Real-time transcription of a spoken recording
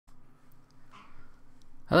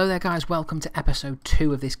Hello there guys, welcome to episode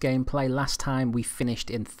 2 of this gameplay. Last time we finished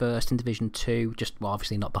in first in Division 2, well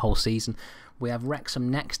obviously not the whole season. We have Wrexham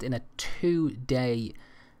next in a 2-day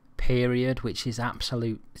period, which is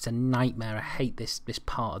it's a nightmare. I hate this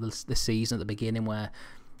part of the season at the beginning where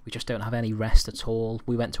we just don't have any rest at all.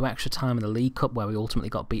 We went to extra time in the League Cup where we ultimately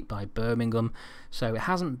got beat by Birmingham, so it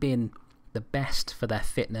hasn't been the best for their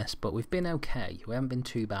fitness, but we've been okay. We haven't been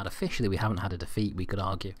too bad. Officially we haven't had a defeat, we could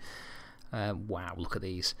argue. Wow, look at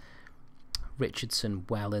these. Richardson,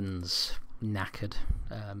 Wellens, knackered.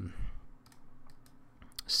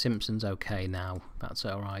 Simpson's okay now, that's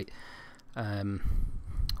alright.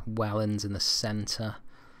 Wellens in the centre.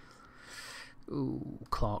 Ooh,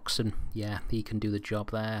 Clarkson, yeah, he can do the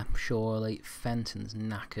job there, surely. Fenton's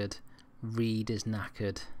knackered. Reed is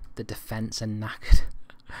knackered. The defence are knackered.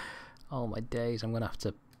 Oh my days, I'm gonna have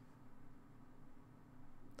to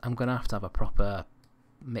have a proper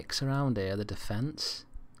mix around here, the defence.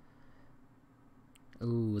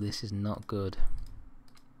 Ooh, this is not good.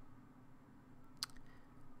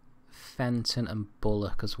 Fenton and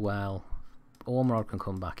Bullock as well. Ormerod can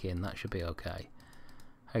come back in, that should be okay.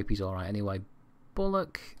 Hope he's alright anyway.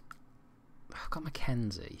 Bullock. I've got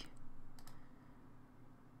Mackenzie.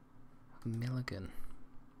 Milligan.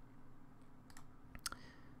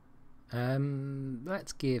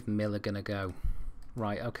 Let's give Milligan a go.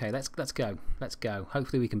 Right, okay, let's go. Let's go.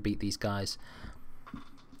 Hopefully we can beat these guys.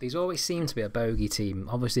 These always seem to be a bogey team.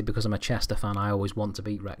 Obviously because I'm a Chester fan I always want to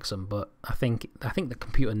beat Wrexham, but I think the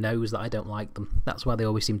computer knows that I don't like them. That's why they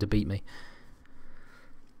always seem to beat me.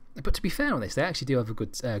 But to be fair on this, they actually do have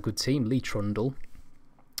a good team. Lee Trundle,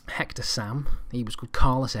 Hector Sam, he was good.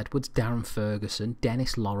 Carlos Edwards, Darren Ferguson,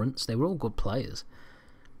 Dennis Lawrence, they were all good players.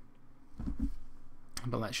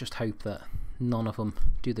 But let's just hope that none of them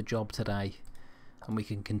do the job today and we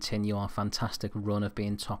can continue our fantastic run of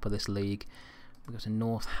being top of this league. We go to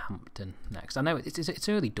Northampton next. I know it's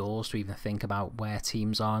early doors to even think about where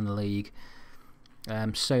teams are in the league.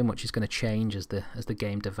 So much is going to change as the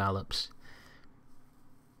game develops.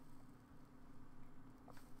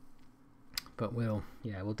 But we'll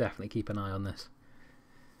definitely keep an eye on this.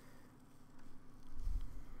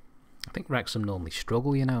 I think Wrexham normally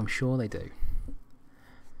struggle, you know, I'm sure they do.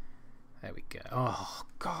 There we go. Oh,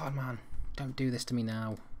 God, man. Don't do this to me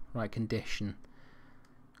now. Right condition.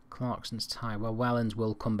 Clarkson's tired. Well, Wellens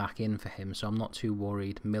will come back in for him, so I'm not too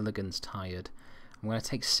worried. Milligan's tired. I'm going to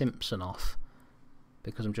take Simpson off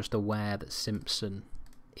because I'm just aware that Simpson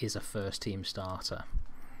is a first-team starter.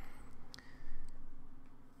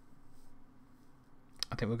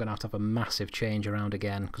 I think we're going to have a massive change around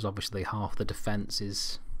again because obviously half the defence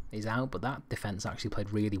is out, but that defence actually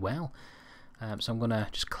played really well. So I'm going to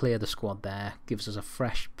just clear the squad there. Gives us a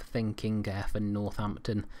fresh thinking for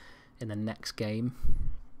Northampton in the next game.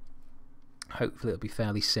 Hopefully it'll be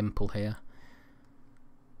fairly simple here.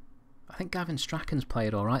 I think Gavin Strachan's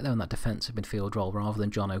played alright though in that defensive midfield role rather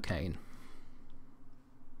than John O'Kane.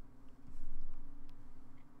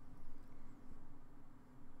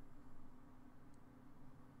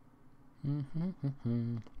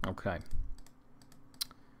 Okay.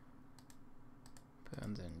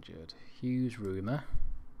 Burns injured. Hughes rumour.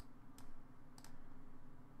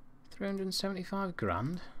 375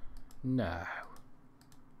 grand? No.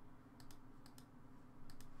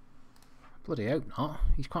 Bloody hope not.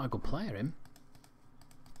 He's quite a good player, him.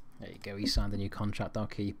 There you go, he signed a new contract, our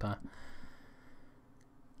keeper.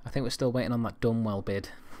 I think we're still waiting on that Dunwell bid.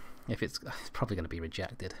 It's probably going to be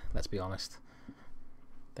rejected, let's be honest.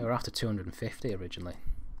 They were after 250 originally.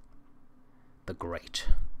 The Great.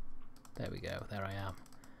 There we go, there I am.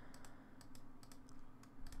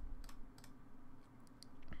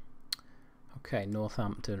 Okay,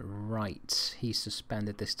 Northampton, right. He's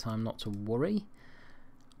suspended this time, not to worry.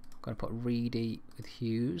 I'm going to put Reedy with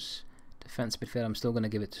Hughes. Defence midfield, I'm still going to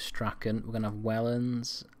give it to Strachan. We're going to have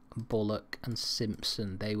Wellens, Bullock and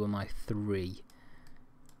Simpson. They were my 3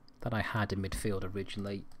 that I had in midfield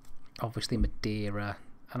originally. Obviously Madeira.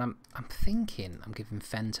 And I'm thinking I'm giving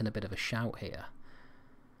Fenton a bit of a shout here.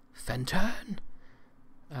 Fenton!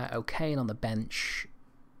 O'Kane on the bench.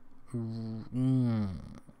 I'm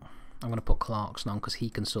going to put Clarkson on because he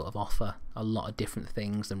can sort of offer a lot of different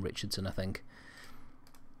things than Richardson, I think.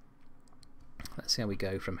 Let's see how we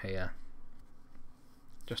go from here.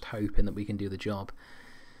 Just hoping that we can do the job.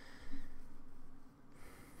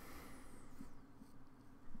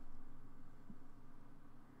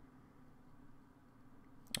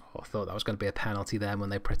 Oh, I thought that was going to be a penalty then when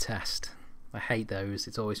they protest. I hate those.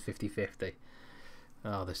 It's always 50-50.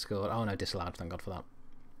 Oh, they scored. Oh no, disallowed. Thank God for that.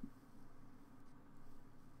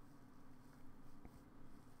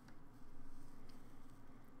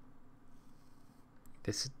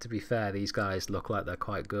 To be fair, these guys look like they're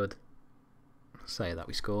quite good. Say that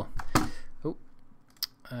we score. Oh,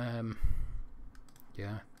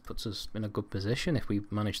 yeah, puts us in a good position if we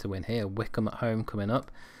manage to win here. Wickham at home coming up.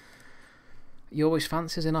 You always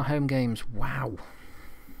fancy us in our home games. Wow,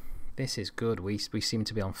 this is good. We seem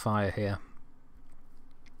to be on fire here.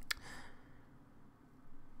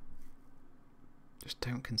 Just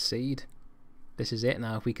don't concede. This is it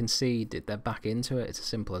now. If we concede, they're back into it. It's as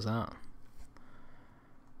simple as that.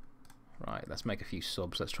 Right, let's make a few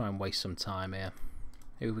subs. Let's try and waste some time here.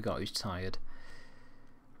 Who have we got who's tired?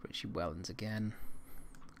 Richie Wellens again.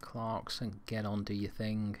 Clarkson, get on, do your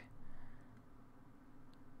thing.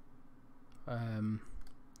 John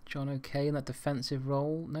okay in that defensive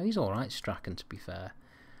role? No, he's alright, Strachan, to be fair.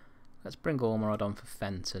 Let's bring Ormerod on for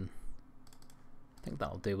Fenton. I think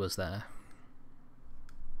that'll do us there.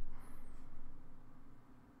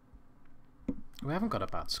 We haven't got a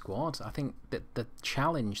bad squad. I think that the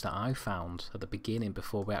challenge that I found at the beginning,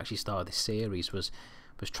 before we actually started this series, was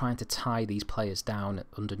trying to tie these players down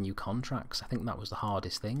under new contracts. I think that was the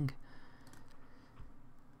hardest thing.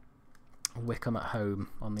 Wickham at home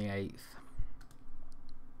on the 8th.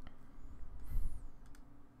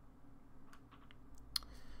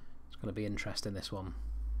 It's going to be interesting, this one.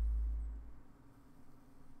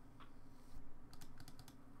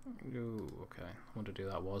 Ooh, okay. I wonder who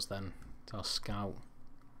that was then. It's our scout.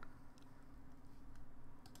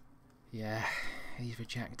 Yeah, he's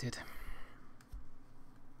rejected.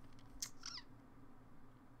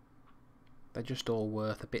 They're just all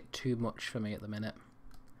worth a bit too much for me at the minute.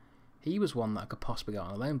 He was one that I could possibly get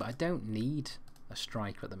on a loan, but I don't need a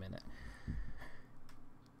striker at the minute.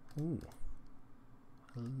 Ooh.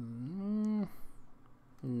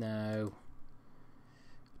 No.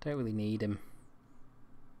 Don't really need him.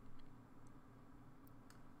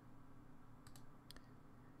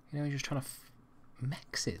 You know, he's just trying to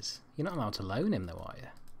Mexes. You're not allowed to loan him though, are you?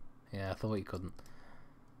 Yeah, I thought you couldn't.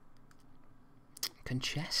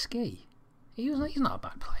 Konchesky. He's not a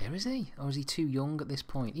bad player, is he? Or is he too young at this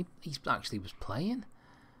point? He actually was playing.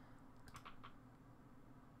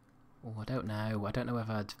 Oh, I don't know. I don't know if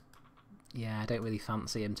I'd... Yeah, I don't really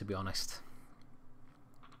fancy him, to be honest.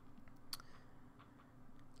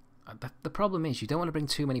 The problem is you don't want to bring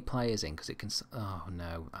too many players in because it can... Oh,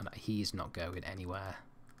 no. And he's not going anywhere.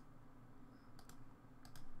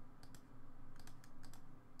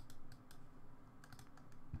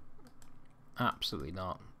 Absolutely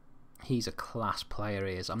not. He's a class player,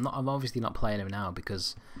 he is. I'm obviously not playing him now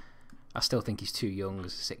because I still think he's too young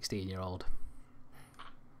as a 16-year-old.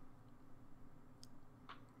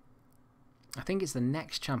 I think it's the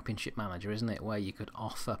next Championship Manager, isn't it, where you could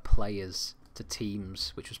offer players to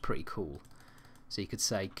teams, which was pretty cool. So you could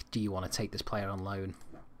say, do you want to take this player on loan?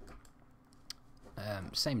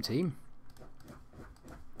 Same team.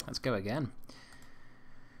 Let's go again.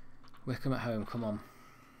 Wickham at home, come on.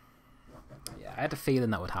 Yeah, I had a feeling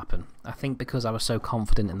that would happen. I think because I was so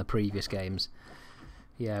confident in the previous games.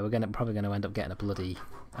 Yeah, we're probably going to end up getting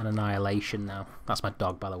an annihilation now. That's my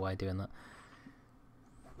dog, by the way, doing that.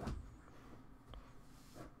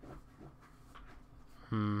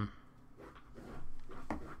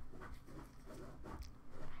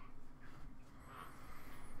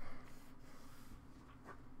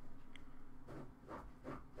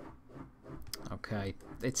 Okay,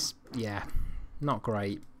 it's, yeah, not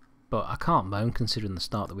great. But I can't moan considering the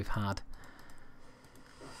start that we've had.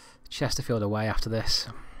 Chesterfield away after this.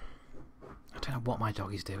 I don't know what my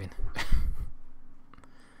dog is doing.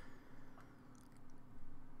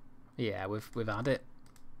 Yeah, we've had it.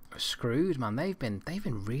 We're screwed, man. They've been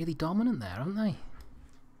really dominant there, haven't they?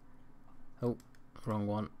 Oh, wrong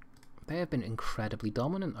one. They have been incredibly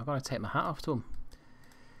dominant. I've got to take my hat off to them.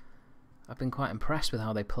 I've been quite impressed with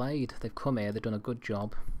how they played. They've come here, they've done a good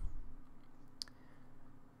job.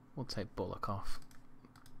 We'll take Bullock off.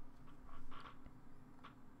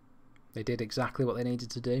 They did exactly what they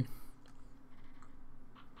needed to do.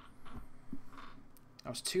 I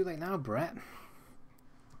was too late now, Brett.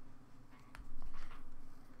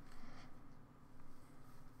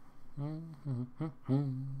 Oh,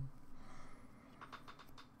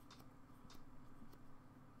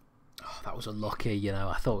 that was unlucky, you know.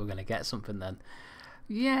 I thought we were going to get something then.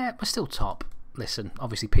 Yeah, we're still top. Listen,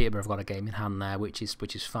 obviously Peterborough have got a game in hand there, which is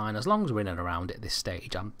fine. As long as we're in and around it at this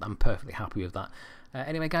stage, I'm perfectly happy with that.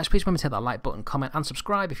 Anyway, guys, please remember to hit that like button, comment and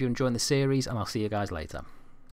subscribe if you're enjoying the series, and I'll see you guys later.